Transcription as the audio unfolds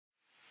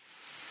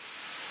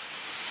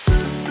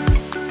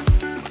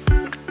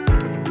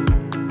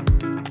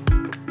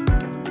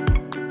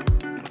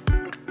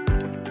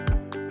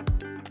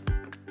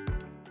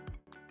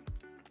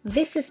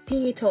This is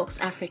PE Talks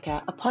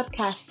Africa, a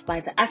podcast by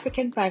the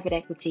African Private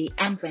Equity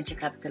and Venture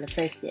Capital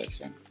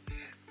Association.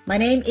 My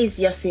name is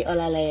Yossi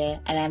Olaleye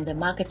and I'm the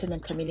Marketing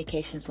and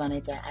Communications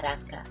Manager at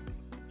AFCA.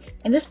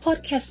 In this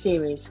podcast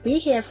series, we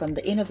hear from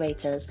the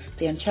innovators,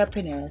 the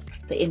entrepreneurs,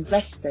 the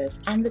investors,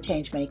 and the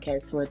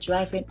changemakers who are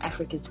driving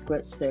Africa's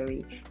growth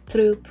story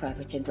through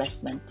private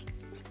investment.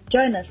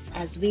 Join us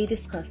as we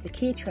discuss the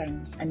key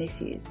trends and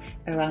issues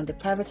around the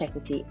private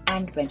equity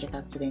and venture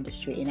capital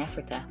industry in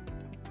Africa.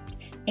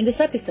 In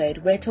this episode,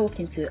 we're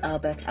talking to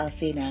Albert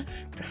Alsina,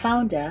 the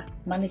founder,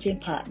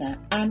 managing partner,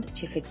 and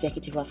chief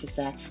executive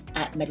officer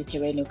at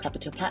Mediterranean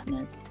Capital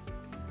Partners.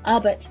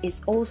 Albert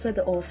is also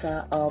the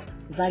author of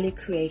Value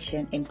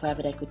Creation in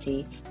Private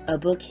Equity, a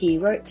book he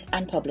wrote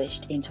and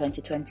published in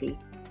 2020.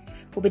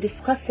 We'll be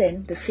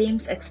discussing the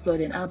themes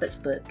explored in Albert's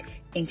book,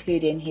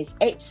 including his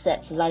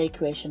 8-step value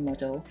creation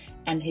model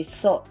and his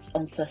thoughts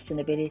on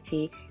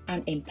sustainability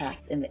and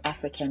impact in the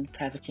African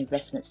private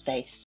investment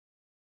space.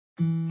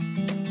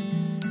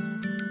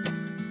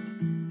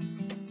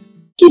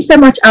 Thank you so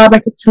much,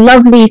 Albert. It's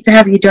lovely to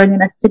have you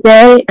joining us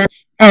today.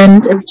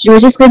 And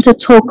we're just going to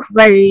talk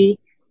very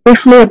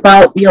briefly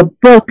about your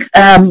book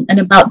and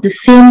about the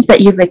themes that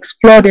you've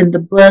explored in the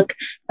book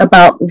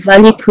about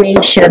value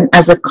creation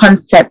as a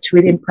concept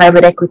within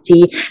private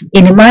equity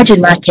in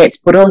emerging markets,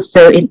 but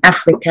also in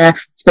Africa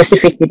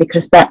specifically,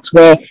 because that's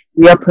where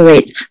we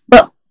operate.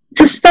 But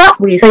to start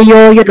with,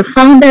 you're the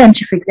founder and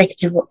chief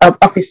executive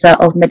officer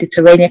of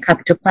Mediterranean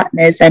Capital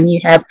Partners, and you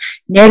have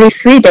nearly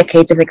 3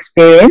 decades of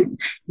experience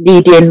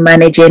leading,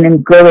 managing,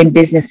 and growing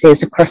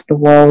businesses across the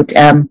world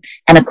and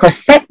across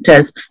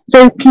sectors.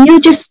 So can you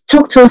just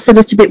talk to us a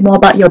little bit more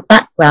about your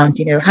background?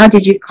 How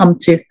did you come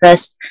to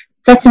first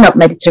setting up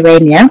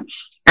Mediterranean,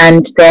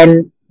 and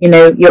then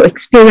your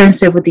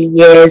experience over the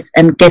years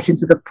and getting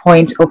to the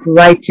point of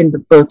writing the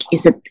book?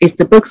 Is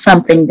the book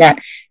something that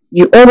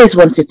you always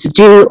wanted to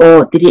do,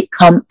 or did it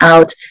come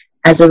out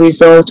as a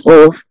result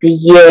of the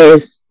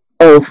years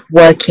of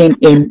working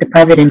in the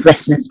private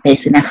investment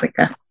space in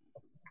Africa?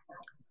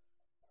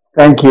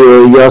 Thank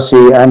you,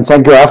 Yossi, and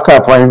thank you,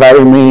 AFCA, for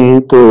inviting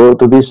me to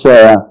this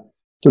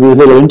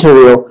little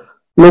interview.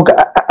 Look,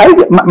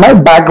 my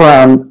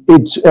background,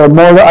 it's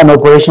more an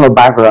operational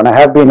background. I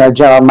have been a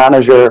general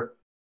manager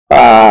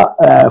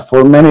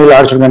for many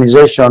large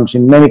organizations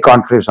in many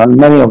countries, and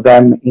many of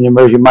them in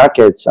emerging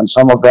markets, and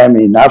some of them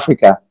in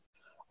Africa.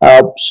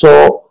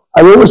 So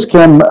I always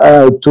came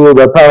to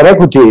the private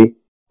equity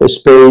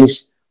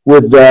space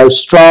with a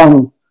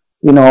strong,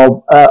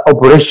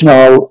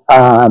 operational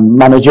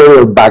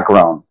managerial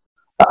background.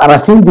 And I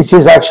think this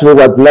is actually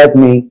what led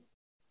me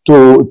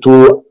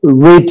to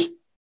read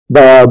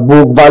the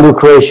book Value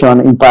Creation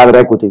in Private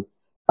Equity.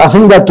 I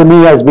think that to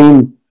me has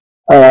been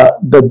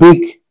the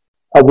big,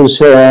 I would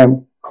say,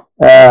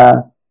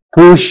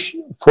 push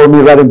for me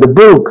writing the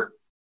book.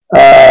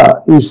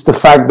 Is the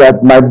fact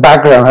that my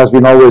background has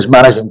been always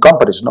managing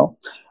companies,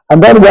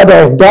 And then what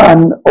I've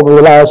done over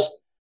the last,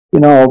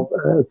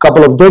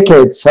 couple of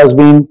decades has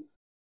been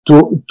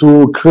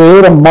to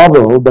create a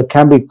model that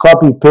can be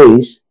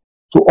copy-paste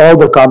to all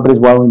the companies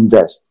where we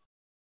invest.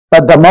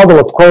 But the model,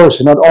 of course,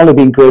 is not only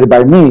being created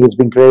by me, it's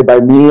been created by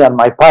me and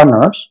my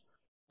partners,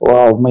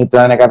 of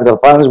Mediterranean Capital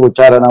Partners, which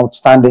are an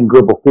outstanding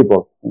group of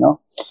people,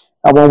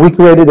 And when we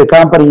created the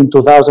company in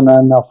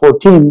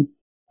 2014,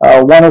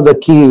 one of the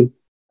key,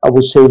 I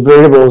would say,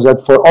 variables that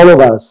for all of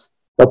us,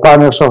 the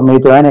partners of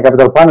Mediterranean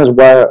Capital Partners,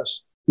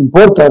 was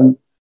important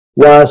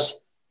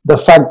was the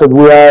fact that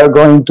we are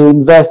going to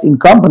invest in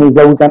companies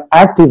that we can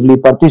actively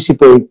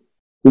participate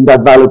in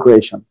that value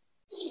creation.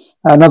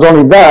 And not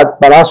only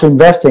that, but also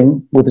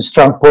investing with a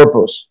strong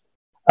purpose.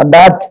 And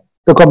that,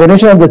 the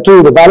combination of the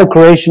two, the value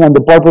creation and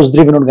the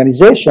purpose-driven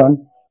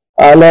organization,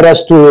 led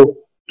us to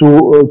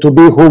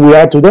be who we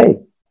are today.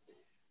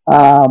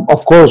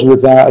 Of course,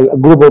 with a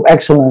group of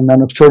excellent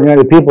and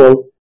extraordinary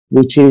people,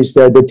 which is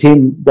the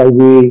team that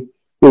we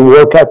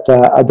work at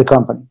the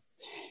company.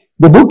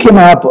 The book came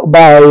up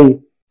by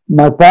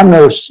my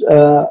partners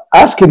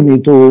asking me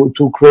to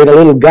create a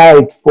little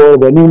guide for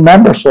the new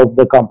members of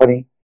the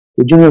company,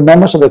 the junior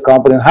members of the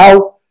company,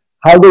 how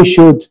they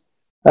should,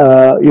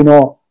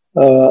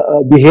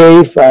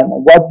 behave, and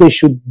what they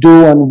should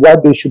do and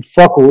what they should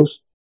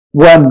focus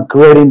when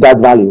creating that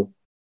value.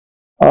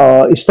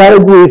 It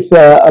started with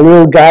a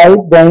little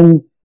guide,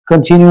 then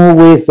continue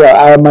with,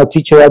 I'm a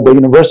teacher at the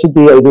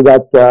university. I do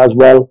that as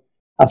well,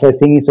 as I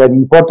think it's an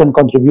important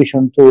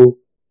contribution to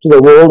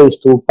the world, is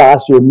to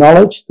pass your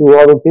knowledge to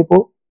other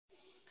people.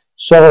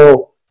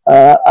 So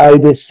I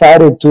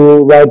decided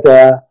to write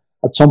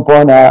at some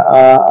point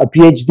a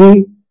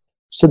PhD.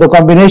 So the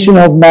combination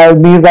of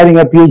me writing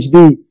a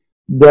PhD,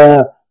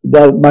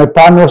 my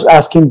partners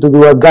asking to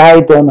do a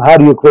guide on how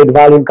do you create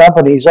value in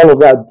companies, all of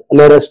that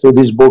led us to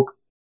this book,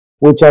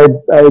 which I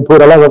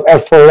put a lot of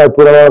effort, I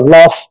put a lot of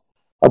love,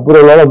 I put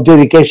a lot of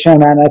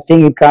dedication, and I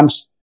think it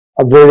comes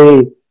a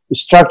very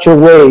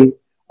structured way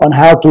on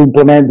how to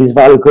implement this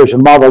value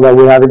creation model that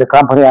we have in the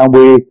company, and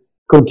we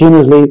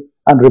continuously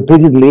and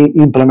repeatedly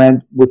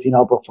implement within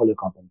our portfolio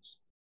companies.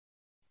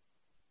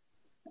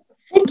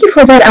 Thank you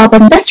for that,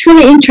 Alban. That's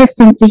really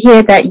interesting to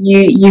hear that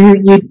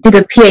you did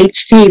a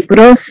PhD, but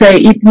also,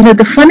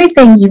 the funny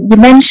thing, you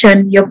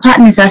mentioned your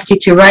partners asked you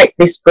to write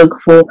this book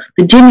for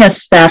the junior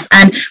staff.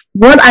 And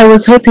what I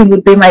was hoping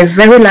would be my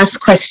very last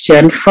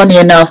question, funny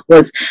enough,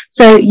 was,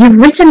 so you've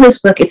written this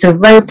book. It's a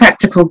very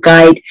practical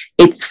guide.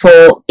 It's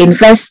for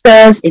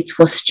investors, it's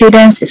for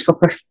students, it's for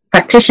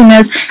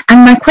practitioners.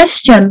 And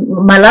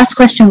my last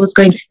question was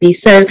going to be,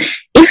 so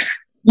if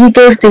you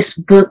gave this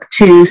book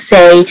to,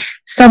 say,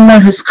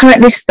 someone who's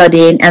currently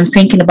studying and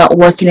thinking about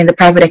working in the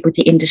private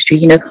equity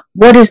industry,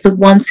 what is the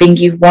one thing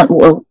you want,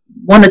 or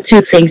one or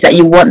two things that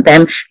you want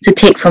them to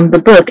take from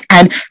the book?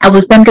 And I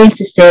was then going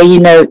to say,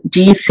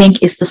 do you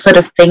think it's the sort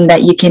of thing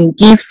that you can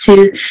give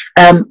to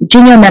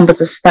junior members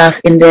of staff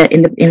in the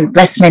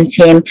investment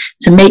team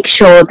to make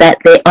sure that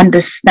they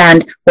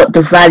understand what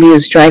the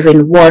values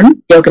driving,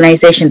 one, the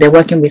organization they're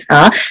working with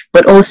are,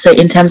 but also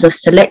in terms of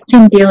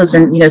selecting deals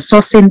and,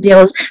 sourcing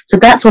deals? So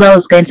that's what I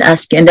was going to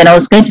ask you. And then I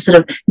was going to sort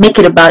of make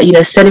it about,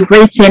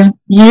 celebrating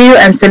you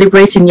and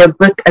celebrating your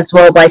book as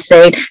well by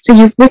saying, so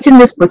you've written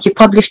this book, you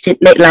published it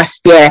late last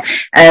year,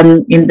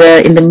 in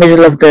the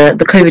middle of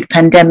the COVID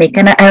pandemic,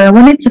 and I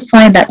wanted to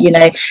find out,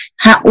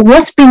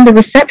 what's been the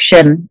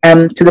reception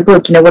to the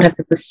book? What have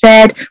people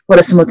said? What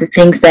are some of the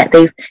things that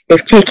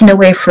they've taken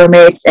away from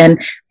it? And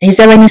is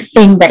there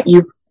anything that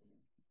you've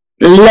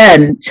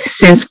learned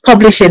since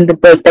publishing the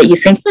book that you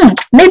think,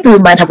 maybe we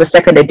might have a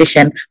second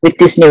edition with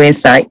these new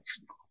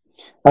insights?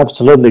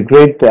 Absolutely.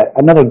 Great.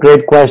 Another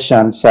great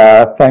question.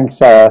 Thanks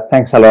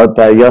a lot,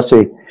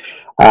 Yossi.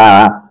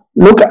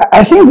 Look,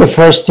 I think the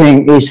first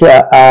thing is,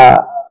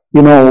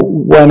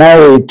 when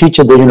I teach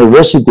at the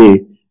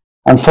university,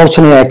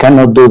 unfortunately, I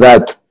cannot do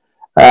that,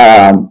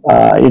 on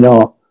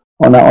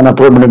a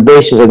permanent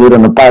basis. I do it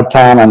on a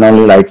part-time and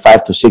only like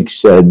 5 to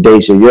 6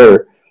 days a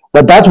year.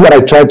 But that's what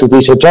I try to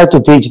teach. I try to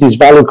teach this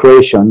value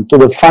creation to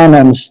the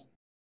finance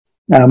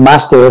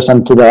masters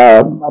and to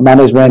the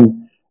management,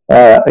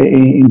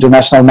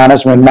 international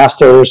management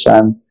masters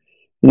and,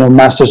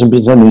 masters in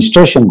business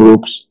administration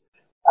groups.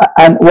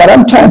 And what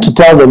I'm trying to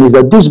tell them is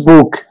that this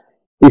book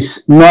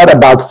is not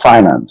about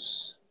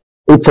finance.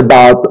 It's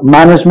about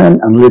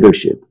management and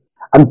leadership.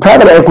 And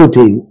private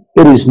equity,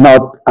 it is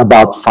not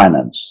about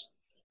finance.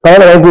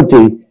 Private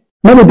equity,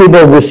 many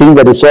people will think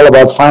that it's all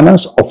about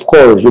finance. Of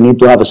course, you need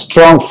to have a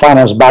strong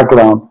finance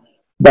background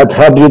that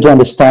helps you to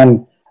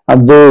understand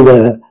and do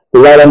the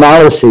right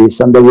analysis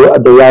and the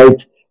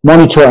right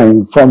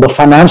monitoring from the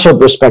financial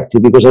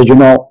perspective, because as you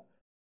know,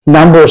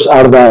 numbers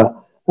are the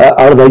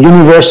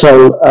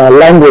universal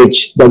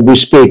language that we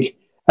speak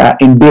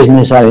in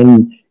business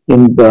and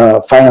in the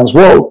finance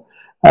world.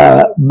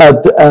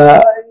 But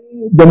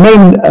the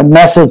main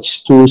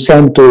message to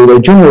send to the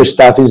junior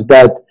staff is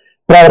that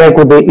private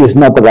equity is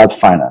not about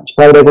finance.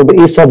 Private equity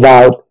is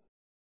about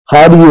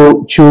how do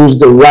you choose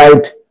the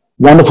right,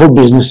 wonderful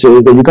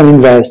businesses that you can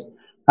invest,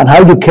 and how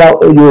you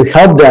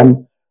help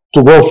them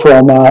to go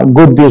from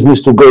good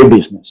business to great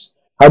business.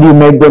 How do you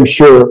make them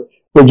sure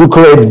that you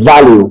create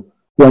value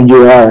when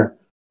you are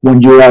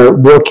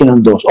working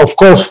on those? Of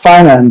course,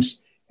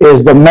 finance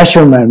is the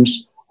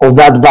measurements of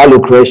that value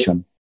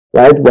creation,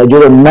 right? What you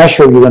don't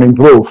measure, you don't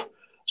improve.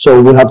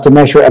 So we have to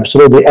measure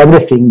absolutely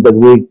everything that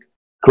we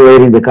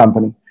create in the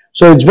company.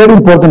 So it's very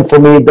important for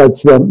me.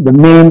 That's the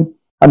main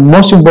and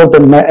most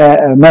important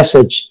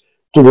message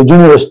to the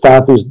junior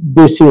staff is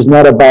this is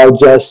not about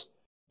just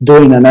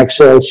doing an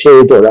Excel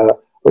sheet or a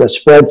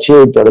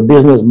spreadsheet or a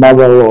business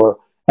model or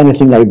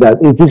anything like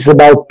that. It is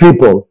about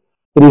people.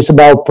 It is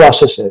about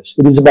processes.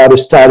 It is about a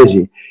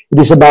strategy. It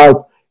is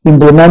about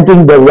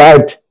implementing the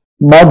right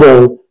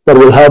model that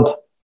will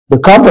help the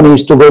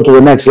companies to go to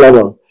the next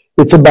level.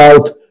 It's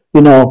about,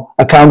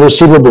 account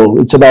receivable.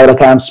 It's about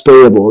accounts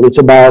payable. It's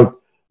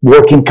about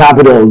working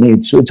capital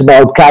needs. It's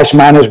about cash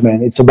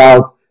management. It's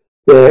about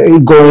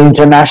going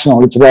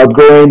international. It's about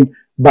going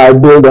by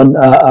build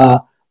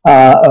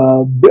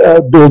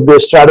the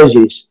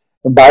strategies,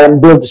 buy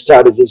and build the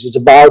strategies. It's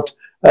about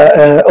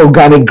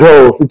organic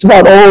growth. It's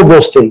about all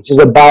those things.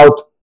 It's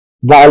about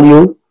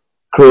value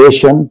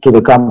creation to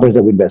the companies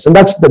that we invest, and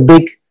that's the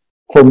big,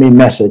 for me,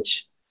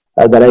 message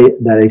that I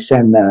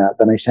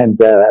send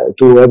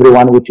to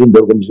everyone within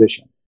the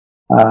organization.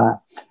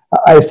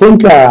 I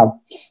think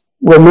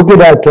we're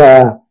looking at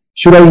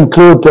should I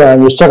include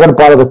your second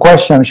part of the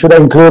question? Should I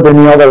include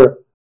any other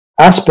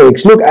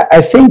aspects? Look,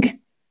 I think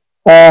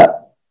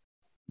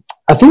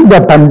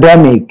the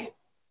pandemic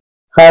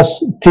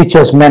has taught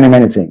us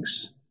many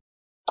things.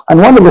 And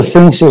one of the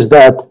things is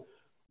that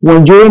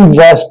when you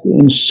invest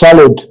in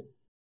solid,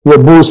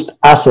 robust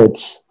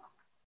assets,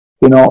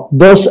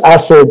 those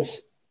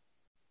assets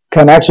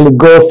can actually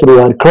go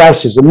through a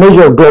crisis, a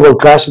major global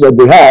crisis that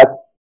we had,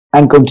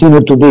 and continue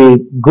to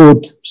be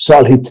good,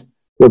 solid,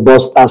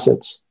 robust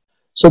assets.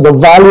 So the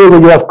value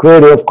that you have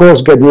created, of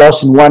course, get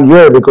lost in 1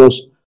 year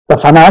because the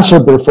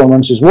financial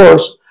performance is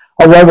worse.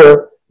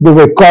 However, the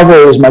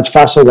recovery is much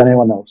faster than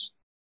anyone else.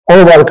 All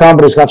of our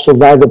companies have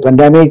survived the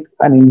pandemic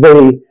and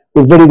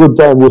with very good,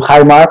 with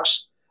high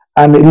marks.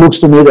 And it looks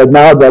to me that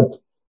now that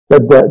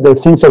that the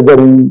things are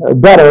getting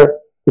better,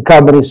 the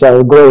companies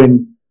are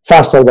growing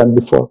faster than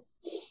before.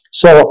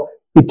 So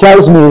it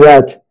tells me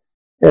that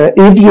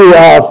if you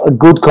have a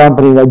good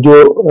company that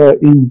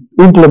you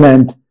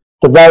implement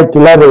the right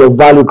level of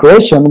value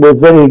creation with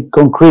very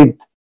concrete,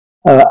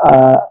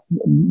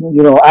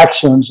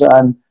 actions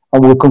and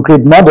with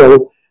concrete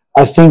model,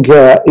 I think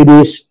it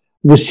is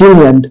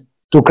resilient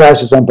to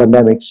crisis and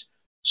pandemics.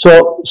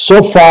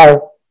 So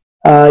far,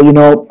 I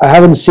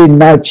haven't seen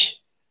much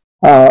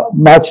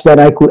that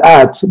I could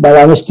add, but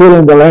I'm still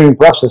in the learning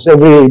process.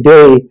 Every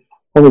day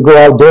when we go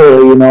out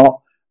there,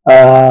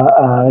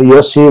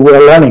 you'll see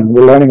we're learning.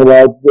 We're learning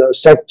about the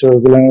sector,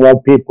 we're learning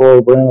about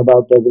people, we're learning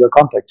about the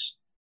context.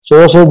 So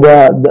those are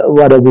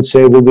what I would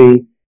say will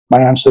be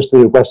my answers to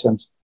your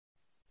questions.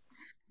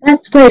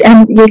 That's great.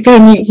 And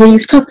again,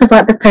 you've talked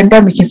about the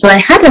pandemic. And so I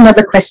had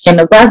another question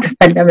about the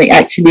pandemic,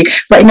 actually,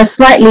 but in a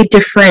slightly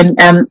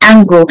different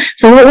angle.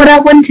 So what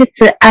I wanted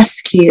to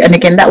ask you, and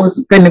again, that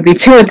was going to be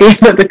toward the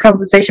end of the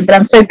conversation, but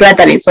I'm so glad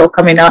that it's all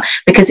coming out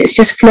because it's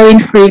just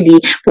flowing freely.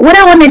 But what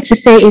I wanted to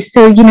say is,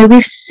 so,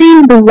 we've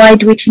seen the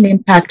wide-reaching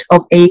impact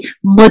of a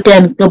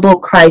modern global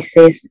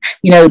crisis,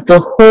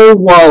 the whole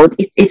world.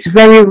 It's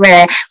very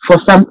rare for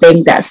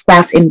something that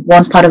starts in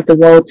one part of the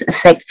world to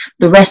affect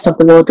the rest of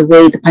the world the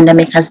way the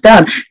pandemic has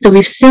done. So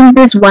we've seen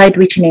this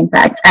wide-reaching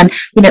impact, and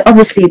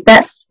obviously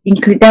that's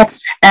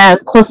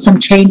caused some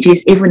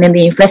changes even in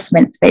the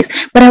investment space.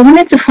 But I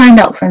wanted to find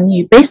out from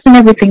you, based on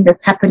everything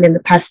that's happened in the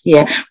past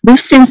year, we've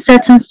seen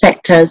certain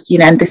sectors,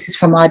 and this is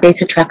from our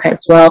data tracker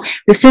as well.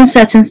 We've seen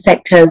certain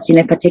sectors,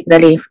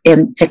 particularly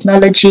in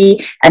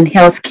technology and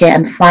healthcare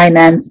and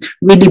finance,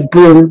 really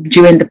boom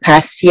during the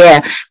past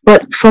year.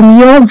 But from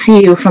your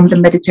view, from the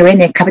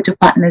Mediterranean Capital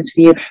Partners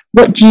view,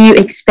 what do you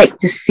expect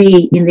to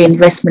see in the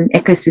investment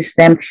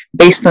ecosystem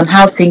based on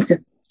how things have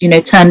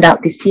turned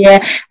out this year?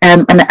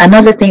 And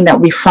another thing that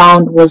we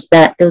found was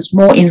that there was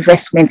more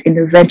investment in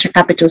the venture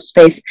capital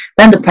space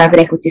than the private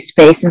equity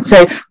space. And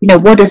so,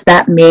 what does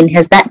that mean?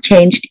 Has that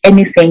changed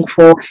anything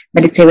for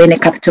Mediterranean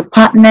Capital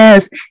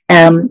Partners?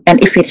 And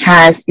if it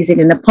has, is it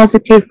in a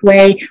positive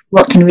way?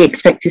 What can we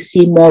expect to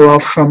see more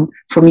of from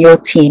your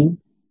team?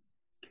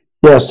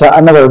 Yes,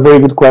 another very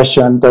good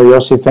question,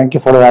 Yossi. Thank you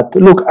for that.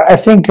 Look, I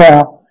think,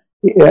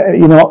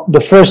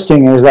 the first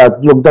thing is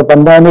that, look, the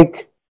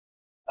pandemic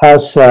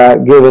has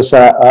given us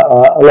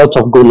a lot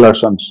of good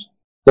lessons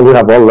that we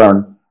have all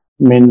learned.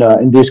 I mean,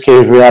 in this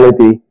case,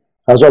 reality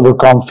has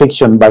overcome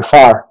fiction by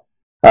far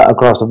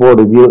across the board.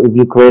 If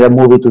you create a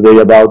movie today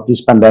about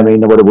this pandemic,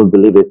 nobody will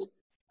believe it.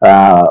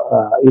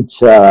 It's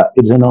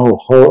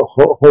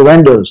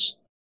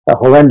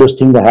horrendous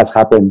thing that has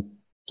happened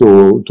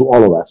to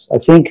all of us. I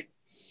think,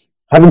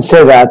 having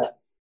said that,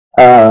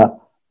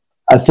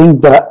 I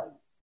think that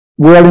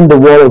we are in the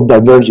world of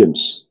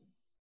divergence.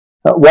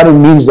 What it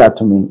means that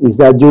to me is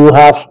that you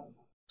have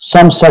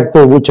some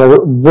sectors which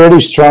are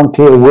very strong,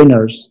 clear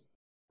winners,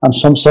 and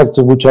some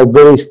sectors which are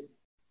very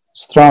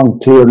strong,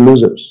 clear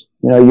losers.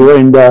 You're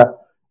in the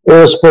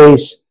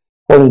aerospace,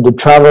 or in the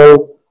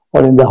travel,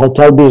 or in the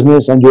hotel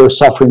business, and you're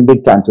suffering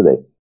big time today.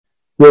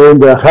 You're in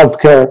the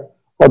healthcare,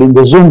 or in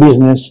the Zoom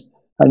business,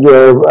 and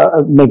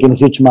you're making a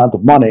huge amount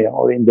of money,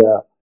 or in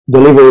the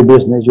delivery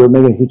business, you're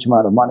making a huge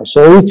amount of money.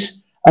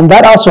 And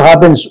that also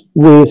happens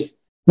with,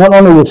 not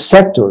only with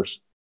sectors,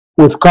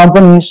 with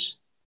companies,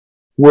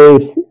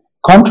 with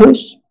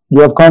countries.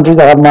 You have countries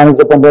that have managed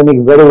the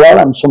pandemic very well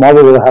and some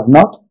others that have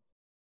not.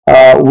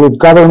 With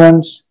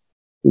governments,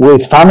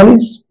 with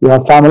families. You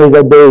have families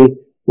that they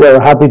were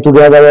happy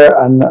together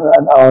and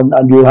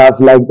you have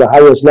like the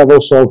highest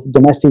levels of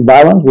domestic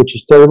violence, which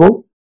is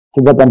terrible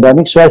to the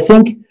pandemic. So I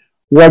think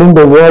we're in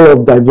the world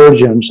of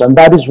divergence, and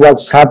that is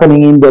what's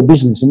happening in the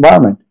business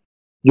environment.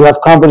 You have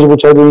companies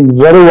which are doing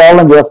very well,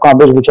 and you have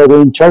companies which are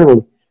doing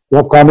terribly. You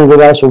have companies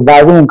that are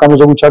surviving and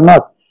companies which are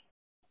not.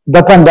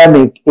 The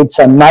pandemic, it's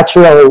a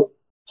natural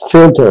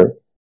filter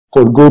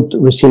for good,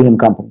 resilient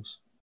companies.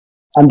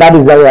 And that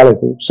is the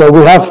reality. So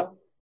we have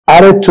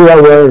added to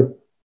our,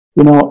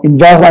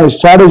 investment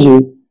strategy,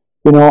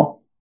 not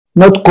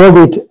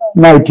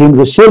COVID-19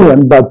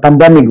 resilient, but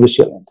pandemic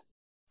resilient.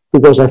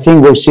 Because I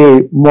think we'll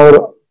see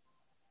more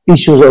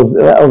issues of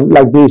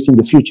like this in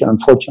the future,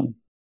 unfortunately.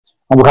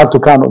 And we have to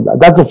count on that.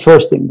 That's the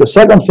first thing. The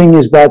second thing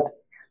is that,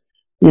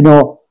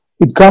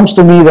 it comes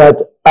to me that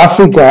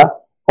Africa,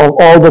 of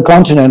all the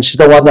continents, is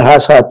the one that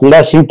has had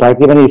less impact,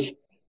 even if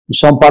in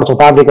some parts of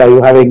Africa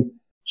you're having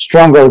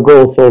stronger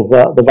growth of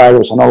the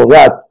virus and all of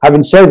that.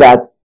 Having said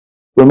that,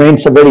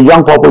 remains a very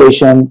young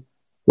population,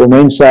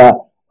 remains a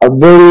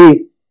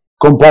very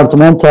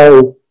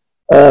compartmental,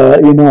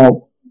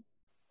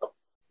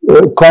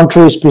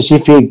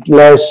 country-specific,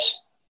 less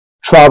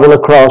travel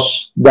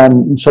across than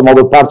in some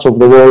other parts of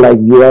the world like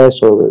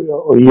US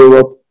or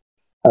Europe.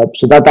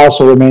 So that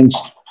also remains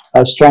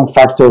a strong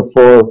factor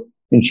for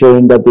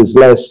ensuring that there's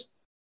less,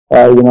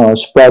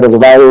 spread of the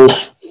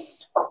virus.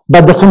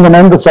 But the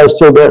fundamentals are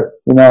still there.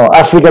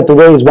 Africa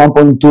today is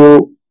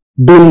 1.2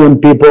 billion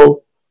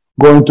people,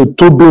 going to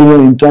 2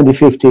 billion in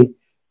 2050,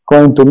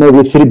 going to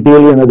maybe 3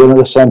 billion at the end of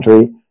the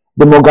century.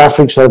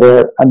 Demographics are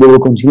there. there, and they will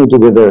continue to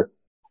be there.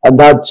 And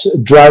that's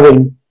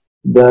driving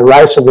the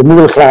rise of the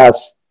middle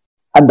class,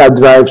 and that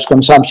drives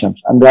consumption,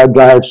 and that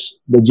drives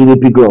the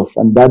GDP growth,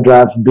 and that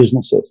drives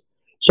businesses.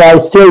 So I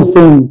still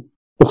think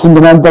the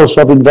fundamentals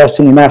of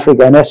investing in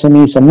Africa and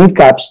SMEs and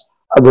mid-caps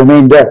have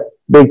remained there,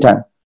 big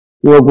time.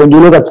 When you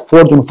look at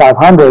Fortune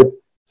 500,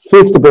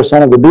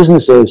 50% of the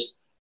businesses,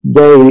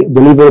 they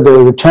deliver their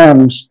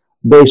returns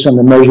based on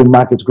the emerging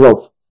markets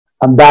growth.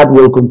 And that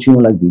will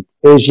continue like this.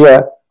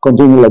 Asia,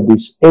 continue like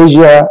this.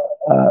 Asia,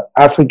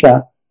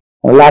 Africa,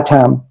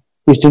 LATAM,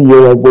 Eastern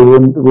Europe will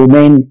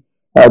remain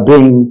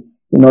being,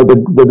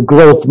 the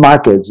growth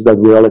markets that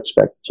we all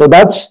expect. So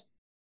that's,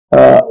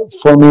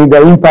 for me,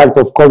 the impact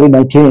of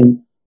COVID-19.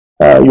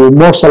 You're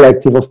more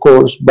selective, of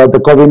course, but the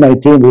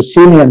COVID-19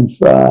 resilience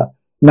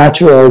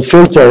natural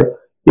filter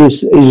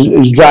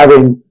is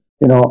driving,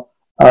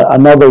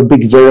 another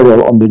big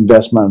variable on the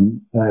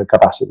investment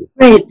capacity.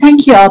 Great,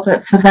 thank you,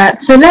 Albert, for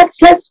that. So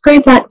let's go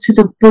back to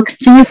the book.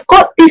 So you've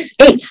got this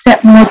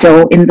 8-step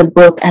model in the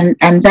book, and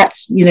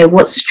that's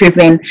what's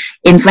driven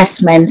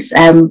investments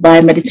by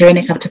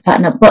Mediterranean Capital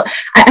Partner. But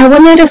I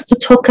wanted us to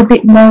talk a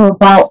bit more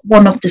about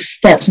one of the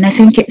steps, and I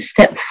think it's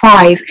step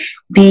 5,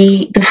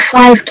 the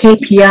 5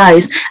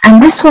 KPIs.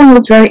 And this one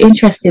was very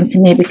interesting to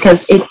me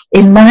because it's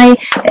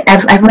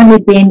I've only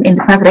been in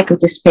the private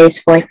equity space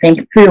for I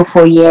think 3 or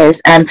 4 years,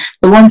 and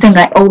the one thing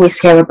I always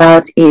hear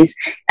about is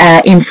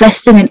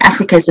investing in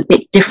Africa is a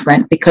bit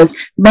different because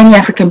many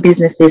African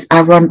businesses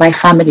are run by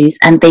families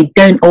and they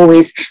don't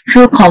always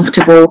feel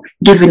comfortable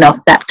giving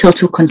up that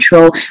total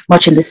control,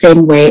 much in the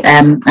same way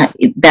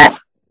that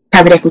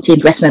private equity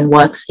investment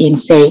works in,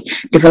 say,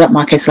 developed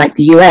markets like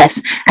the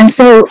US. And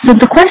so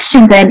the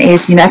question then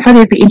is, I thought it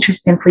would be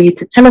interesting for you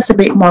to tell us a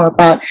bit more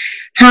about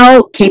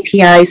how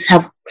KPIs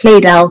have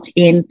played out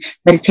in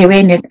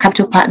Mediterranean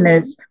Capital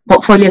Partners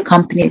portfolio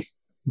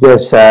companies.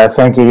 Yes,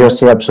 thank you,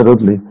 Yossi.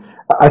 Absolutely.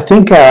 I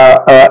think we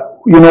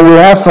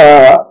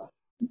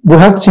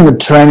have seen a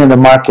trend in the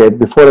market.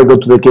 Before I go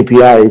to the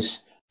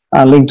KPIs,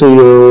 linked to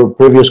your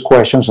previous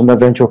questions on the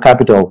venture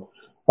capital,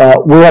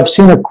 we have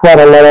seen quite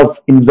a lot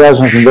of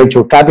investments in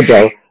venture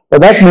capital,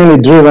 but that's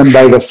mainly driven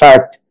by the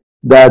fact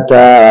that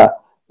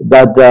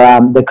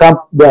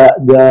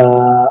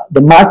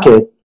the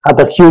market had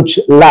a huge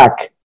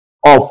lack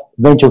of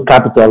venture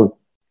capital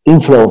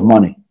inflow of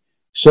money.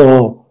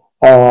 So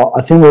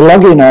I think we're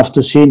lucky enough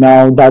to see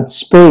now that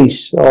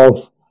space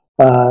of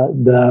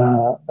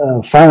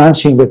the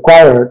financing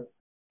required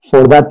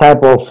for that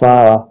type of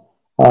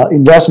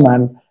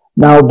investment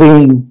now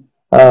being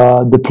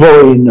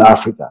deployed in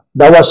Africa.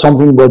 That was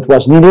something that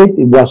was needed.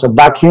 It was a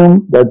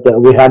vacuum that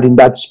we had in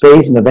that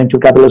space, in the venture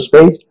capital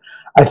space.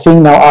 I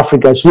think now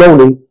Africa is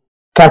slowly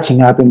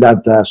catching up in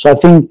that. So I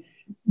think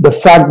the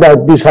fact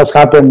that this has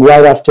happened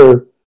right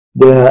after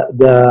the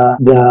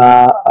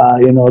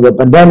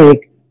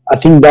pandemic, I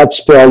think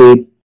that's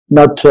probably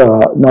not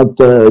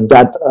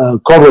that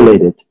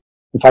correlated.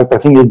 In fact, I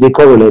think it's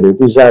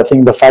decorrelated. I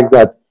think the fact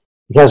that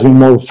it has been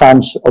more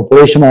funds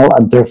operational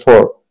and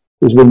therefore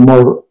there's been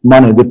more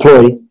money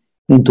deployed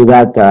into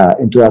that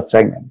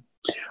segment.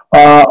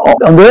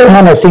 On the other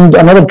hand, I think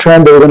another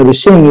trend that we're going to be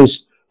seeing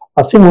is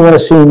I think we're going to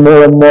see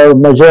more and more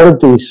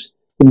majorities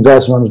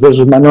investments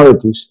versus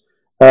minorities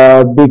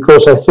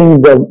because I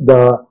think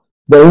that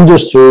the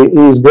industry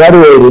is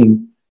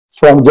graduating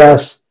from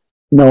just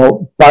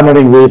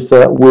partnering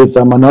with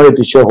a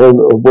minority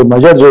shareholder, with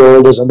majority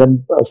shareholders, and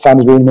then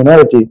funds being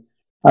minority.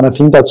 And I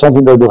think that's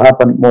something that will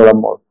happen more and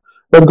more.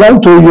 But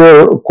going to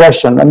your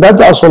question, and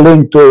that's also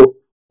linked to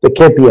the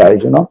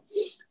KPIs,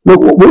 Look,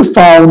 we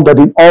found that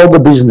in all the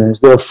business,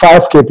 there are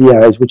 5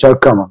 KPIs which are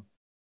common.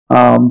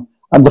 And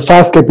the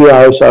 5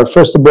 KPIs are,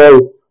 first of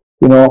all,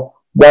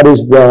 what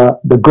is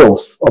the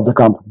growth of the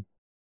company?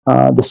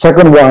 The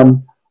second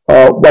one,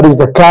 what is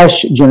the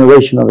cash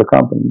generation of the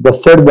company? The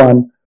third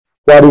one,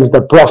 what is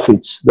the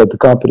profits that the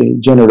company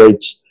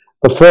generates?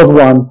 The fourth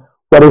one,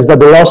 what is the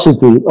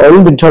velocity or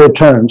inventory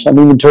turns, and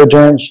inventory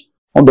turns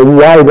on the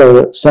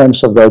wider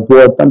sense of that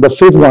word. And the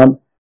fifth one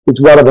is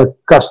what are the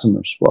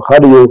customers? Well, how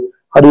do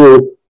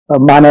you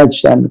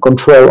manage and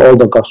control all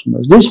the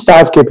customers? These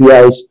 5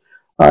 KPIs,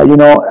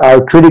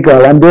 are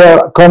critical, and they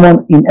are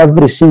common in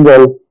every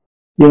single,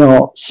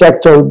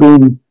 sector,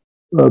 being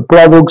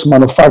products,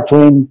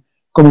 manufacturing,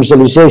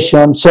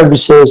 commercialization,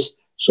 services.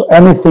 So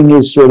anything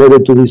is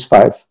related to these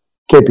 5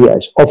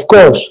 KPIs. Of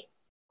course,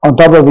 on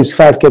top of these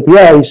 5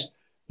 KPIs,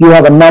 you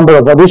have a number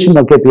of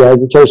additional KPIs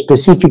which are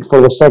specific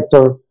for the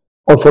sector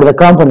or for the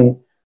company,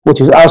 which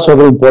is also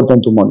very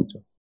important to monitor.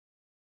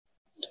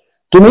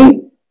 To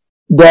me,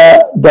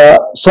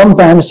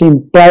 sometimes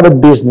in private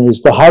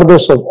business, the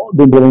hardest of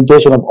the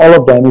implementation of all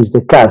of them is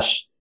the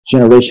cash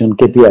generation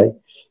KPI,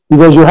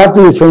 because you have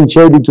to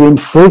differentiate between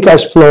free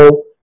cash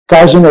flow,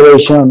 cash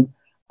generation,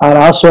 and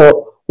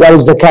also what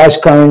is the cash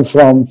coming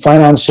from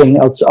financing,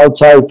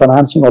 outside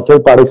financing or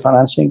third-party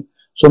financing.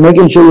 So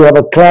making sure you have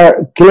a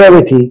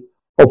clarity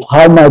of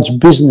how much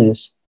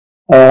business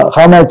are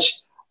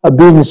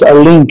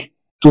linked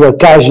to the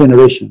cash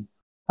generation.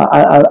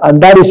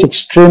 And that is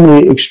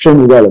extremely,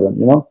 extremely relevant,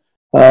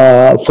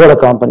 for a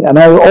company. And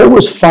I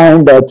always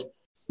find that,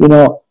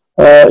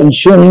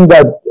 ensuring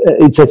that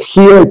it's a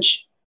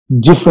huge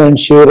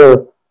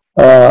differentiator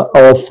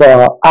of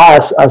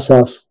us as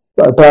a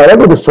private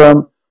equity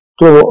firm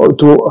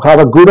to have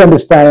a good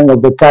understanding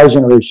of the cash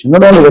generation,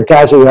 not only the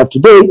cash that you have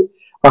today,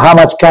 but how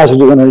much cash are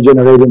you going to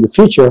generate in the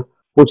future,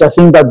 which I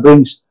think that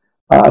brings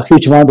a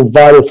huge amount of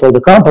value for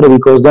the company,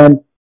 because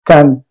then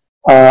can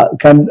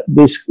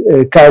this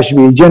cash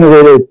be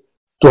generated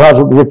to have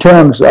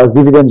returns as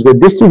dividends get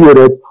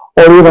distributed,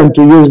 or even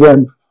to use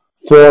them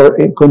for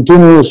a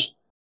continuous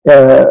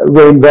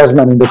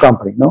reinvestment in the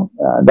company.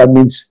 That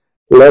means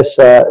less,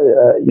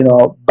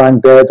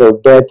 bank debt or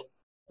debt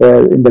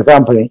in the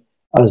company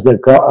as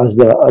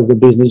the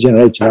business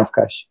generates enough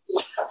cash.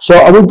 So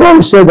I would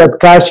probably say that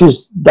cash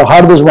is the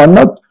hardest one.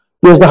 Not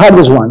just the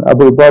hardest one. I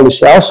would probably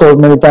say also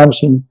many times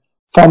in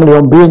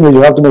family-owned business,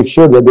 you have to make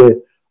sure that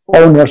the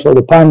owners or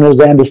the partners,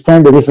 they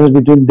understand the difference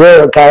between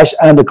their cash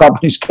and the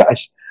company's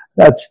cash.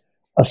 That's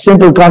a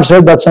simple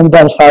concept, but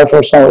sometimes hard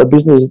for some of the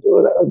business.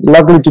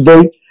 Luckily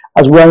today,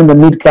 as we're in the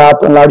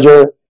mid-cap and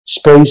larger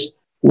space,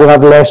 we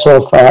have less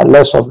of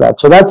that.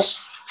 So that is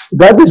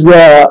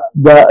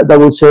I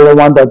would say the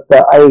one that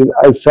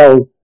I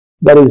felt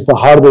that is the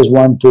hardest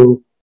one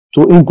to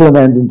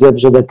implement in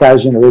terms of the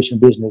cash generation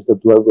business that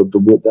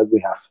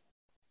we have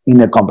in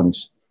the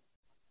companies.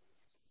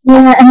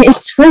 Yeah, and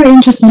it's very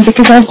interesting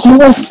because as you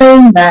were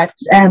saying that,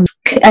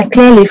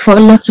 clearly for a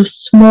lot of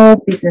small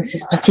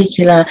businesses,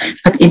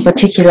 in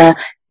particular,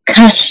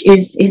 cash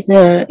is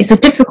a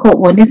difficult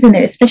one, isn't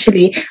it?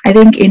 Especially, I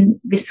think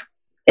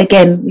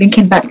again,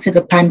 linking back to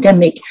the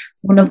pandemic,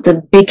 one of the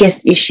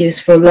biggest issues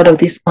for a lot of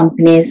these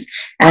companies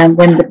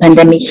when the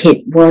pandemic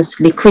hit was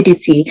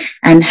liquidity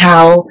and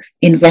how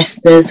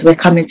investors were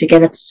coming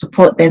together to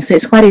support them. So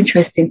it's quite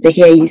interesting to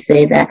hear you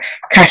say that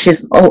cash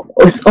is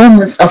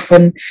almost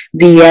often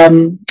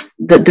the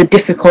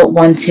difficult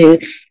one to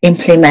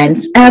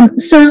implement.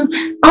 So,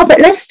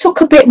 Albert, let's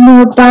talk a bit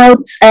more about,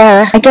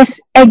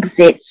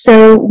 exit.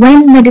 So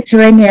when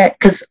Mediterranean,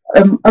 because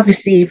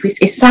obviously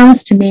it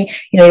sounds to me,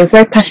 you're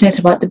very passionate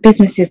about the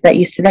businesses that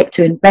you select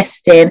to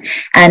invest in,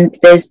 and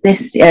there's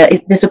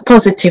a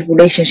positive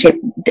relationship,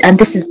 and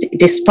this is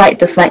despite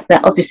the fact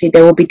that obviously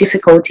there will be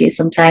difficulties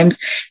sometimes,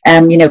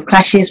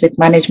 clashes with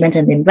management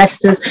and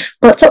investors.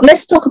 But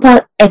let's talk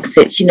about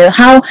exits.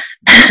 How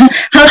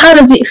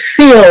does it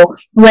feel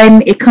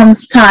when it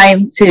comes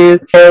time to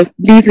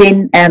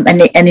leaving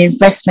an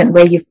investment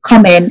where you've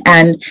come in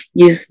and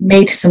you've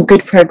made some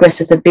good progress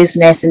with the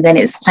business, and then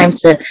it's time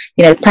to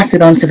pass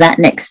it on to that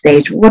next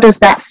stage? What does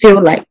that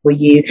feel like for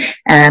you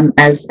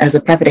as a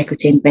private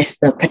equity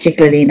investor,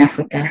 particularly in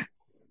Africa?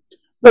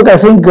 Look, I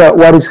think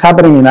what is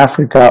happening in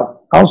Africa,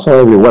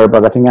 also everywhere,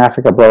 but I think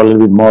Africa probably a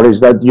little bit more, is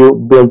that you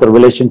build a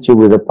relationship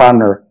with a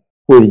partner,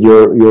 with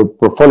your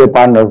portfolio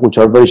partners, which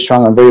are very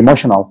strong and very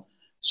emotional.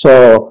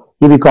 So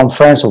you become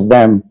friends of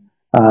them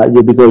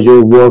because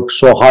you work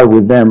so hard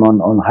with them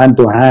on hand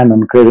to hand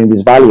on creating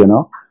this value.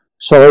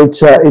 So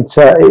it's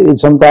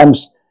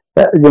sometimes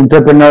the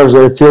entrepreneurs,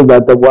 they feel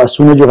that as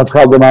soon as you have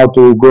helped them out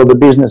to grow the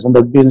business and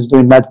the business is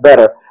doing much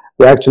better,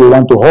 they actually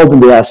want to hold in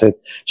the asset.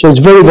 So it's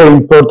very, very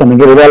important and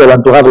very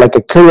relevant to have like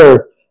a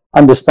clear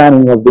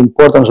understanding of the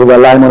importance of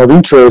alignment of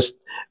interest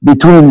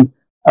between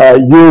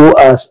you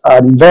as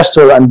an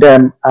investor and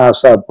them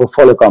as a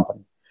portfolio company.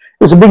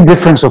 It's a big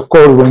difference, of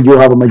course, when you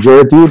have a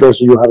majority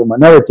versus you have a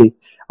minority.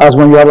 As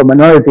when you have a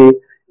minority,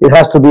 it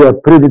has to be a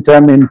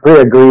predetermined,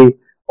 pre-agreed,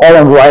 all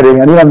in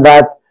writing, and even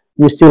that,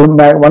 you still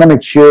want to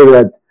make sure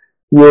that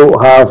you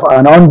have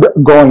an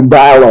ongoing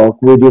dialogue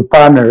with your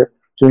partner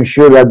to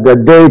ensure that the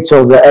dates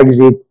of the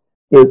exit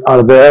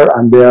are there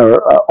and they are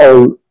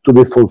all to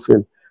be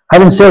fulfilled.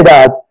 Having said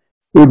that,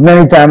 it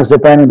many times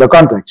depends on the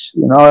context.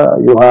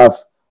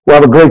 We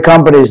have great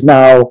companies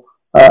now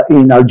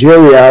in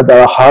Algeria that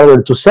are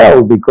harder to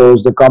sell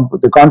because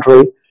the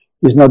country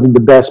is not in the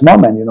best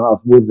moment.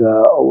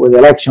 With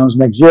elections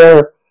next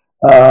year,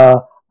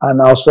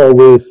 and also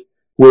with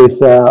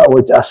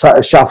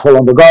a shuffle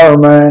on the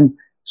government.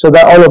 So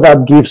that all of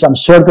that gives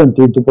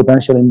uncertainty to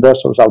potential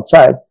investors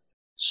outside.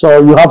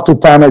 So you have to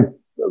time it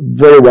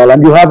very well.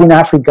 And you have in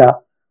Africa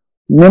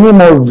many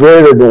more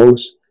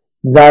variables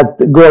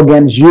that go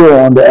against you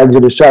on the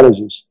exit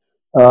strategies.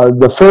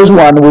 The first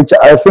one, which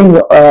I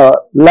think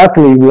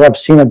luckily we have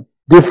seen a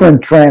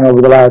different trend over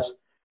the last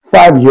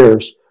 5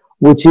 years,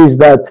 which is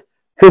that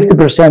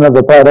 50% of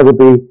the private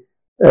equity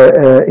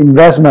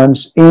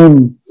investments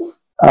in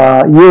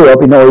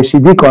Europe, in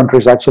OECD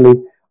countries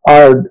actually,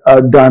 are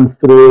done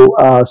through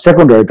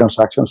secondary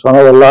transactions, so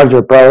another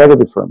larger private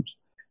equity firms.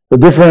 The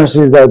difference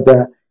is that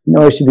in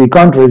OECD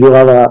countries, you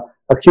have a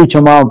huge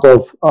amount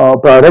of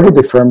private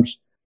equity firms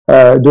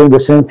doing the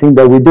same thing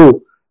that we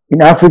do.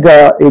 In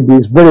Africa, it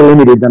is very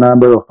limited, the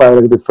number of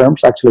private equity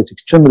firms. Actually, it's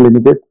extremely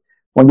limited.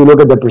 When you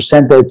look at the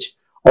percentage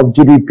of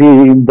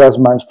GDP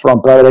investments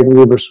from private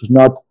equity versus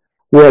not,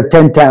 we're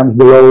 10 times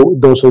below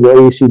those of the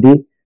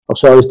OECD.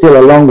 So it's still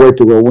a long way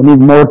to go. We need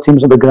more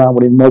teams on the ground.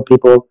 We need more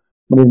people.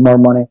 We need more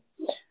money.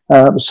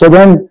 So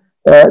then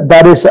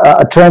that is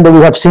a trend that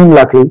we have seen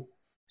luckily.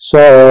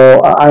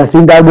 So I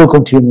think that will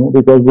continue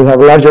because we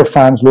have larger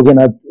funds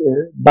looking at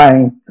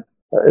buying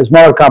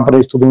smaller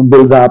companies to do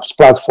build-ups,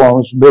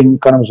 platforms, bring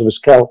economies of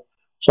scale.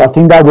 So I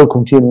think that will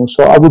continue.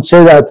 So I would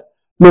say that,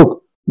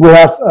 look, we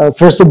have,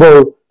 first of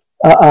all,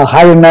 a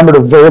higher number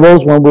of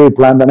variables when we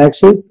plan an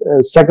exit.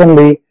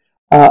 Secondly,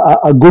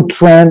 a good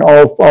trend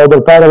of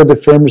other private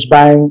equity firms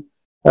buying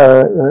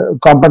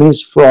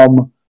companies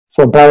from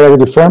private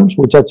equity firms,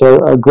 which is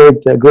a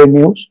great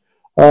news.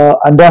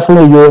 And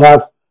definitely you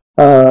have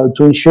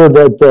to ensure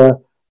that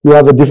you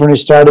have a different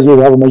strategy, you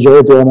have a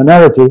majority or a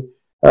minority,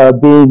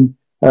 being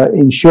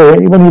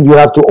ensuring, even if you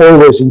have to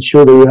always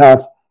ensure that you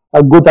have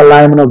a good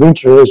alignment of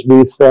interest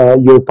with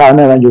your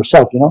partner and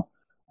yourself,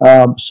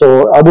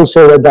 so I will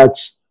say that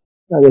that's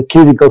the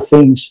critical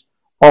things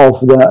of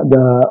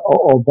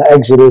the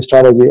exit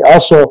strategy.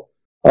 Also,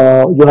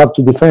 you have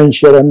to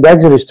differentiate, and the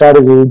exit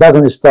strategy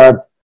doesn't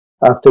start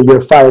after year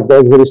 5. The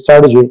exit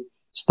strategy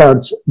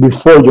starts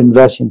before you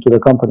invest into the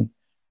company.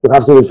 You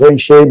have to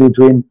differentiate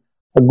between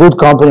a good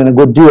company and a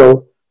good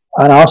deal,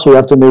 and also you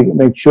have to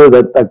make sure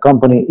that that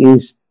company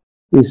it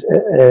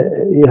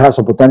has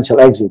a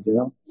potential exit.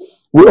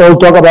 We all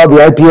talk about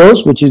the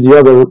IPOs, which is the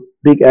other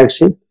big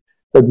exit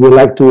that we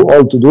like to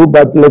do,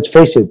 but let's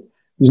face it,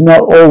 it's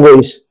not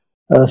always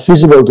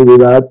feasible to do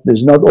that.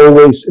 There's not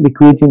always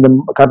liquidity in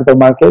the capital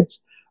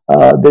markets.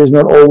 There's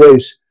not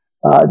always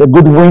the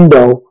good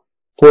window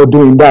for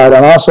doing that,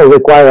 and also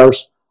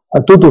requires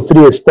a 2 to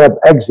 3 step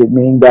exit,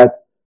 meaning that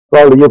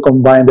probably you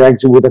combine the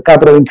exit with a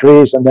capital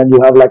increase, and then you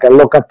have like a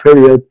lockup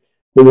period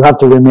where you have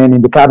to remain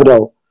in the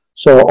capital.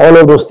 So all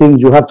of those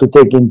things you have to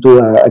take into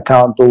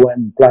account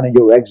when planning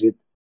your exit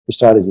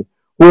strategy.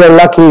 We were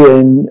lucky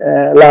in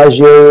last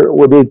year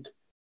we did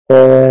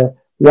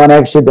one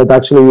exit that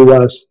actually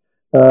was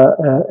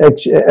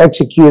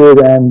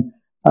executed and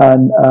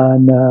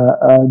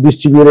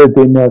distributed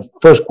in the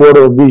first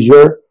quarter of this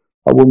year.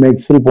 We made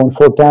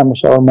 3.4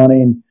 times our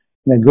money in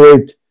a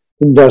great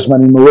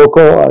investment in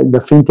Morocco, in the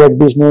fintech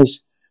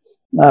business.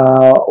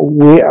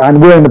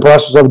 We're in the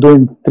process of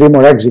doing 3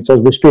 more exits as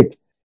we speak.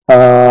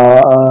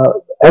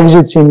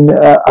 Exits in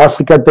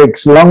Africa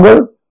takes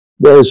longer,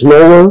 they're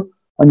slower,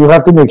 and you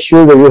have to make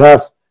sure that you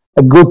have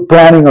a good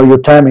planning of your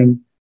timing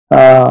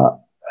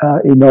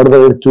in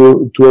order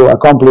to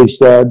accomplish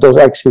those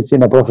exits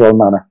in a profitable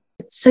manner.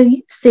 So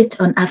you sit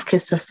on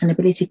AFCA's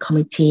Sustainability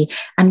Committee,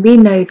 and we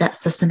know that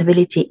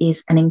sustainability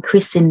is an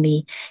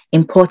increasingly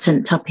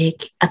important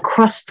topic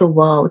across the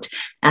world,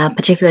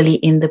 particularly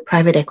in the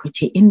private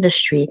equity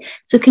industry.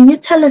 So can you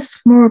tell us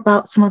more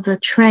about some of the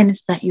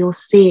trends that you're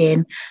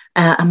seeing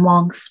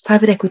amongst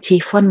private equity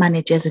fund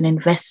managers and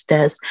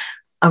investors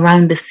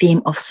around the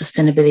theme of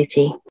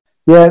sustainability?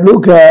 Yeah,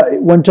 look,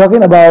 when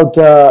talking about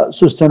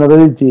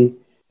sustainability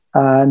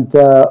and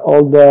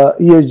all the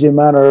ESG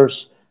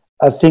matters,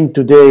 I think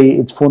today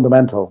it's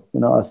fundamental.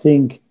 I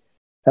think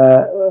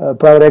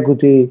private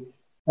equity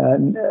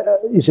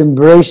is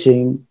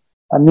embracing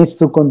and needs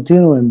to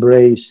continue to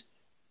embrace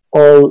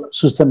all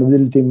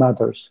sustainability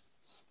matters.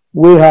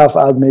 We have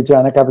at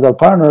Mediterranean Capital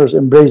Partners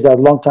embraced that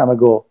a long time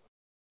ago.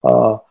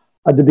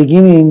 At the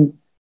beginning,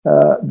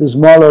 the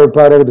smaller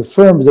private equity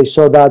firms, they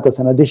saw that as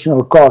an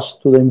additional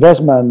cost to the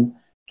investment.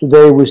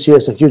 Today, we see it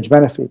as a huge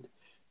benefit.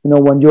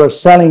 When you are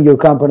selling your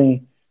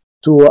company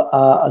to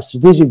a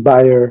strategic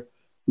buyer,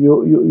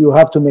 you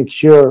have to make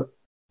sure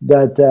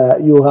that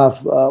you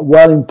have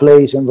well in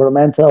place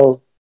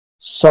environmental,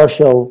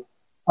 social,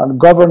 and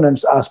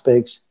governance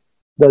aspects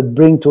that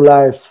bring to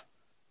life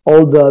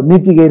all the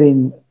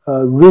mitigating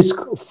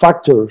risk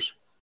factors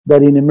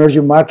that in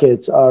emerging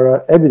markets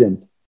are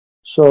evident.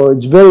 So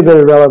it's very,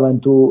 very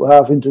relevant to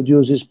have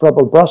introduced these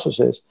proper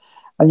processes.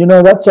 And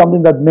that's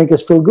something that makes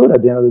us feel good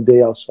at the end of the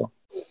day also.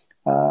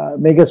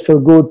 Make us feel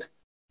good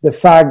the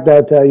fact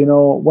that,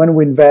 when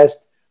we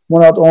invest, we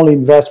not only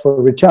invest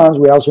for returns,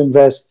 we also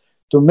invest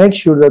to make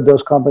sure that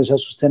those companies are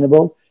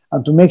sustainable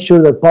and to make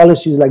sure that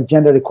policies like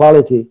gender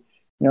equality,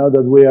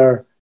 that we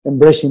are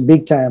embracing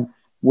big time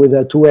with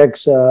a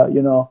 2X,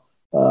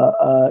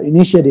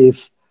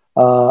 initiative,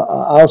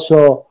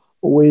 also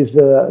with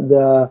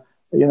the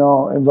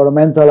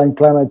environmental and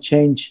climate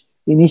change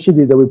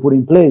initiative that we put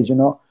in place.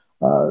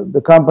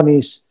 The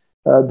companies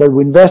that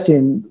we invest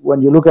in,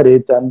 when you look at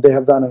it, and they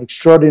have done an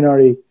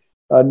extraordinary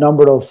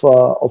number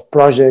of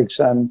projects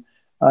and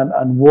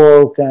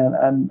work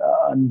and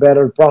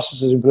better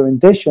processes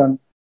implementation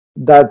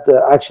that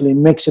actually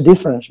makes a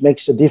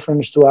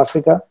difference to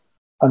Africa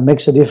and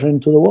makes a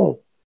difference to the world.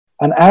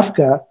 And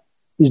AFCA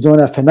is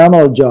doing a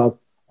phenomenal job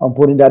on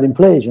putting that in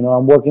place.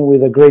 I'm working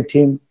with a great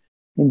team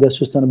in the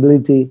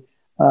sustainability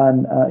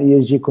and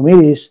ESG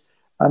committees,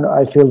 and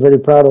I feel very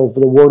proud of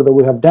the work that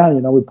we have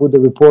done. We put the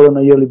report on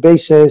a yearly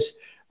basis.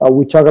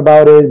 We talk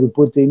about it. We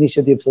put the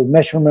initiatives of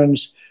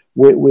measurements.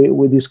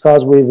 We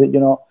discuss with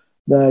the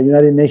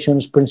United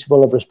Nations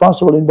Principle of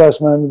Responsible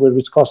Investment. We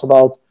discuss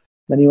about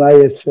the new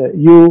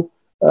IFU,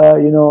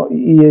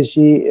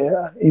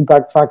 ESG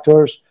impact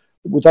factors.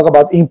 We talk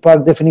about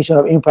impact, definition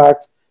of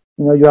impact.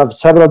 You have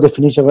several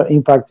definitions of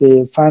impact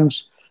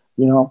funds.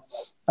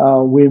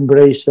 We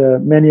embrace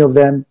many of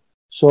them.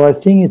 So I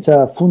think it's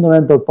a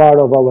fundamental part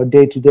of our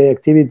day-to-day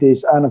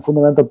activities and a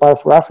fundamental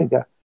part for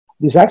Africa.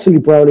 This is actually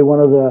probably one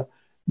of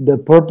the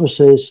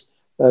purposes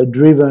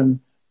driven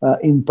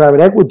in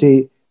private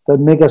equity that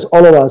make us,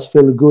 all of us,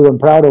 feel good and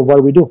proud of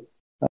what we do.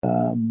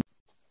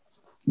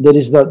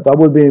 That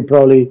would be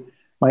probably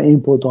my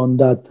input on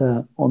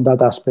that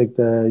aspect,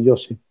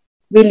 Yossi.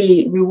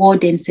 Really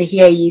rewarding to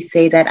hear you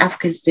say that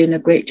Africa's doing a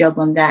great job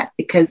on that,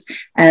 because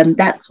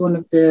that's one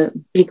of the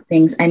big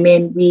things. I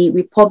mean,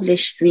 we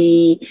published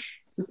the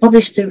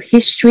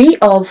history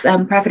of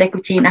private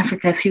equity in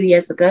Africa a few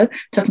years ago,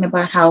 talking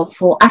about how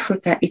for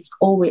Africa it's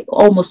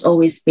almost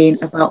always been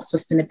about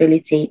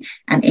sustainability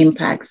and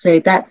impact. So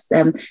that's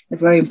a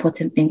very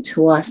important thing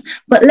to us.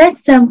 But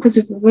let's, because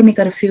we've only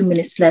got a few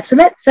minutes left, so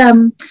let's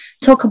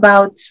talk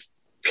about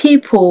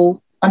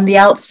people on the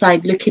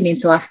outside looking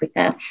into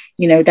Africa.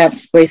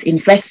 That's both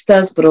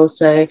investors, but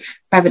also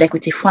private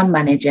equity fund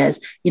managers.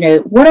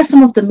 What are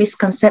some of the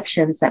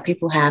misconceptions that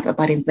people have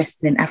about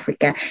investing in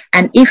Africa?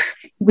 And if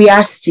we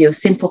asked you a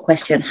simple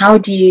question, how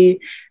do you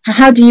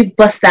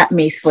bust that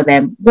myth for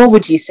them? What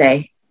would you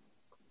say?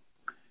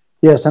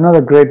 Yes,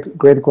 another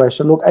great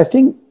question. Look, I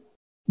think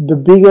the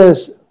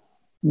biggest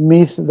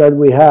myth that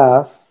we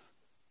have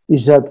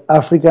is that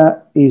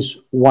Africa is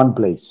one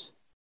place.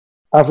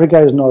 Africa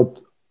is not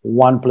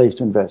one place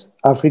to invest.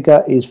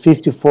 Africa is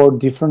 54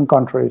 different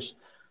countries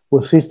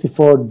with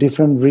 54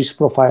 different risk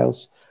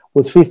profiles,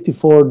 with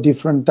 54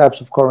 different types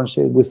of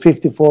currency, with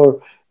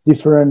 54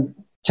 different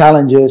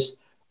challenges,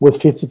 with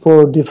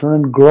 54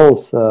 different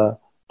growth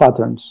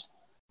patterns,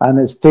 and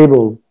a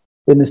stable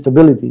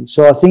instability.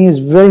 So I think it's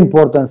very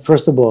important,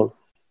 first of all,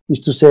 is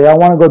to say, I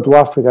want to go to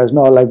Africa. It's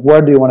not like,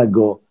 where do you want to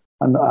go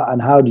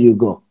and how do you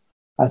go?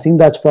 I think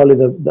that's probably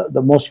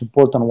the most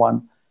important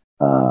one,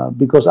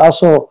 because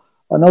also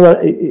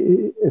another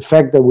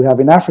effect that we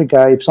have in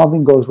Africa, if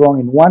something goes wrong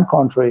in one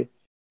country,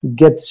 it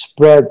gets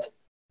spread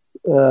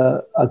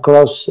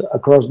across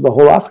the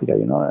whole Africa.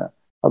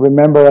 I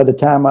remember at the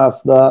time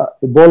of the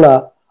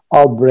Ebola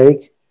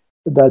outbreak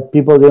that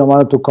people didn't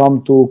want to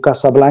come to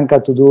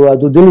Casablanca to do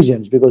due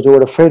diligence because they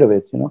were afraid of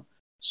it.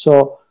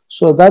 So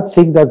that's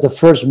the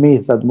first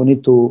myth that we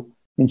need to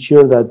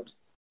ensure that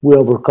we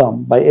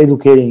overcome by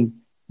educating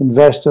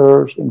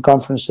investors in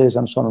conferences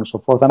and so on and so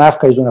forth. And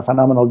Africa is doing a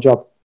phenomenal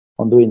job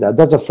on doing that.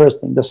 That's the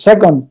first thing. The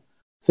second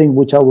thing,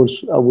 which I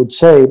would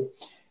say,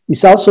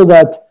 is also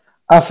that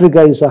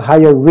Africa is a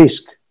higher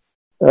risk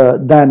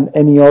than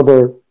any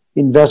other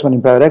investment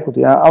in private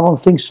equity. I don't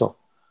think so.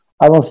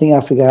 I don't think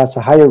Africa has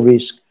a higher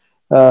risk.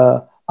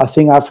 I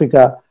think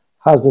Africa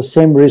has the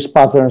same risk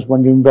patterns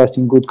when you invest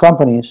in good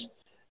companies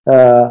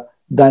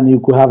than you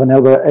could have an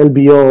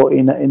LBO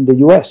in the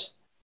US.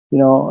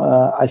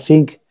 I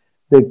think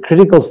the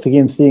critical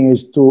thing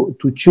is to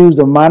choose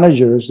the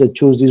managers that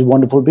choose this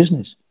wonderful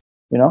business.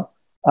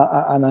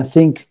 And I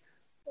think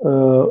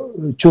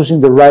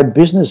choosing the right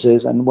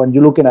businesses, and when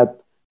you're looking at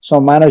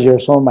some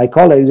managers, some of my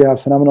colleagues, they have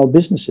phenomenal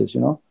businesses,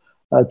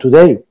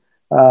 today.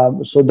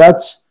 So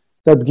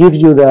that gives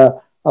you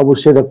I would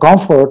say, the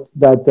comfort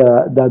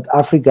that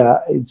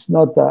Africa, it's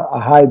not a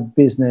high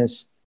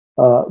business,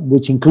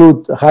 which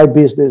include high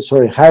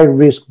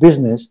risk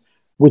business,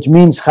 which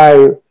means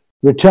high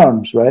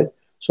returns, right?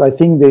 So I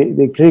think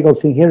the critical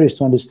thing here is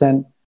to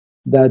understand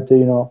that,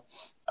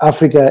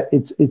 Africa,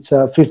 it's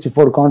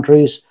 54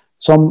 countries,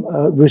 some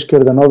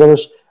riskier than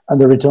others,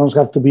 and the returns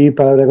have to be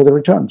private equity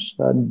returns.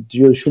 And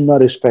you should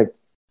not expect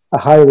a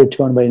higher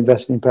return by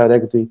investing in private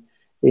equity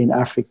in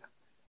Africa.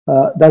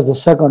 That's the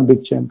second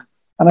big chunk.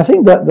 And I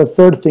think that the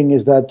third thing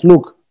is that,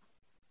 look,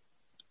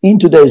 in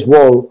today's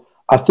world,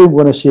 I think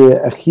we're going to see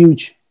a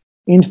huge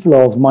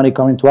inflow of money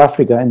coming to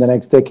Africa in the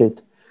next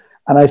decade.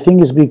 And I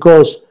think it's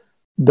because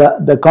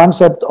the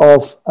concept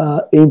of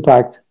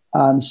impact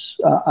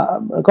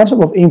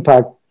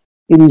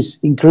it is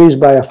increased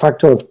by a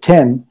factor of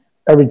 10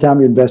 every time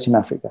you invest in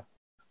Africa.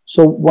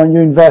 So when you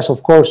invest,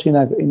 of course, in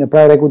a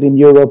private equity in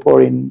Europe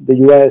or in the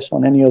US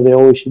or any of the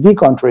OECD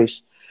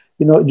countries,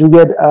 you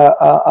get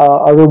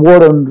a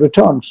reward on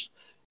returns.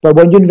 But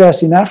when you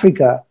invest in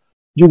Africa,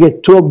 you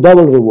get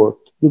double reward.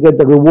 You get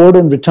the reward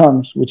on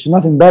returns, which is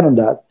nothing bad on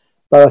that.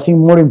 But I think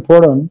more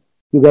important,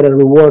 you get a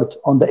reward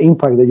on the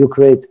impact that you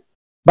create.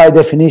 By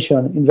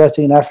definition,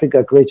 investing in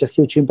Africa creates a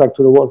huge impact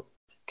to the world,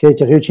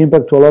 creates a huge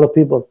impact to a lot of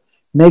people,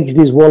 makes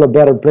this world a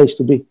better place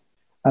to be.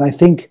 And I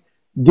think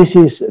this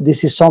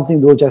is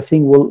something which I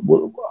think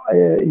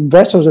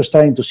investors are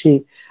starting to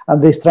see,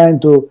 and they're trying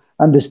to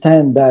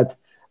understand that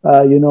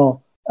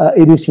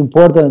it is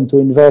important to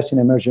invest in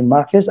emerging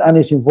markets, and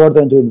it's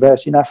important to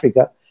invest in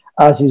Africa,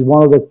 as is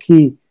one of the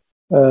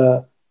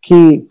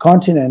key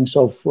continents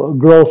of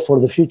growth for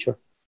the future.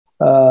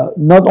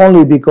 Not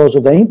only because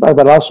of the impact,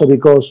 but also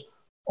because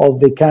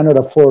they cannot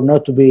afford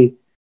not to be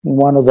in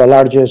one of the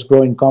largest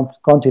growing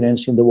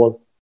continents in the world.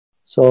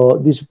 So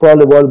this is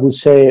probably what I would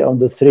say on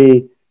the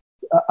three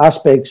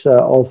aspects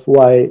of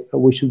why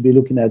we should be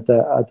looking at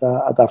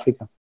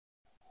Africa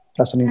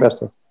as an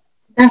investor.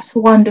 That's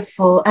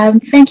wonderful.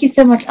 Thank you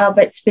so much,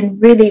 Albert. It's been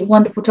really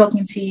wonderful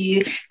talking to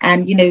you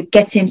and,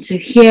 getting to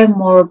hear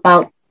more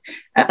about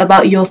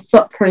your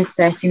thought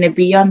process,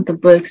 beyond the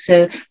book.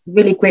 So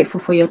really grateful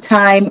for your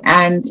time,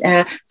 and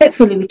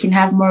hopefully we can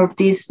have more of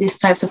these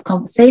types of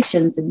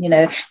conversations. And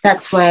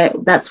that's where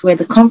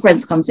the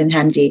conference comes in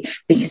handy,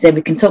 because then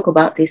we can talk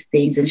about these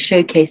things and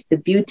showcase the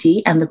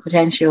beauty and the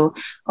potential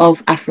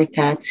of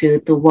Africa to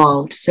the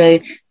world. So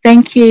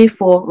thank you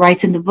for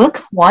writing the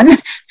book. One,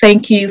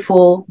 thank you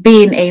for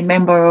being a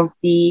member of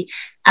the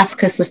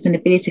Africa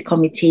Sustainability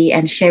Committee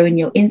and sharing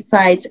your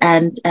insights,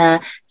 and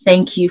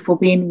thank you for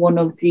being one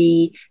of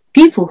the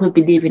people who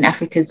believe in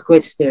Africa's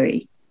growth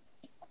story.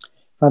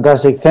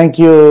 Fantastic. Thank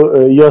you,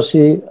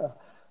 Yossi,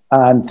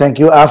 and thank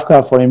you,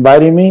 AFCA, for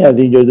inviting me. I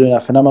think you're doing a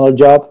phenomenal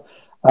job.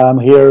 I'm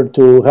here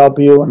to help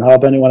you and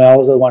help anyone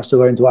else that wants to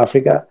go into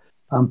Africa.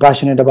 I'm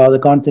passionate about the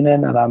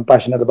continent and I'm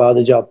passionate about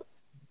the job.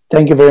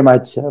 Thank you very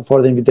much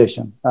for the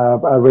invitation.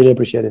 I really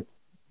appreciate it.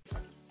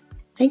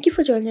 Thank you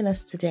for joining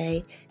us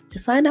today. To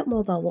find out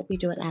more about what we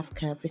do at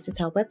AFCA, visit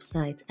our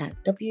website at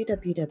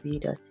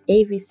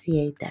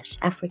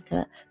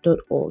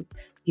www.avca-africa.org.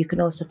 You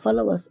can also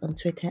follow us on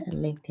Twitter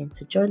and LinkedIn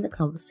to join the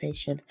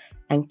conversation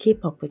and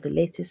keep up with the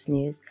latest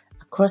news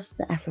across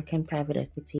the African private equity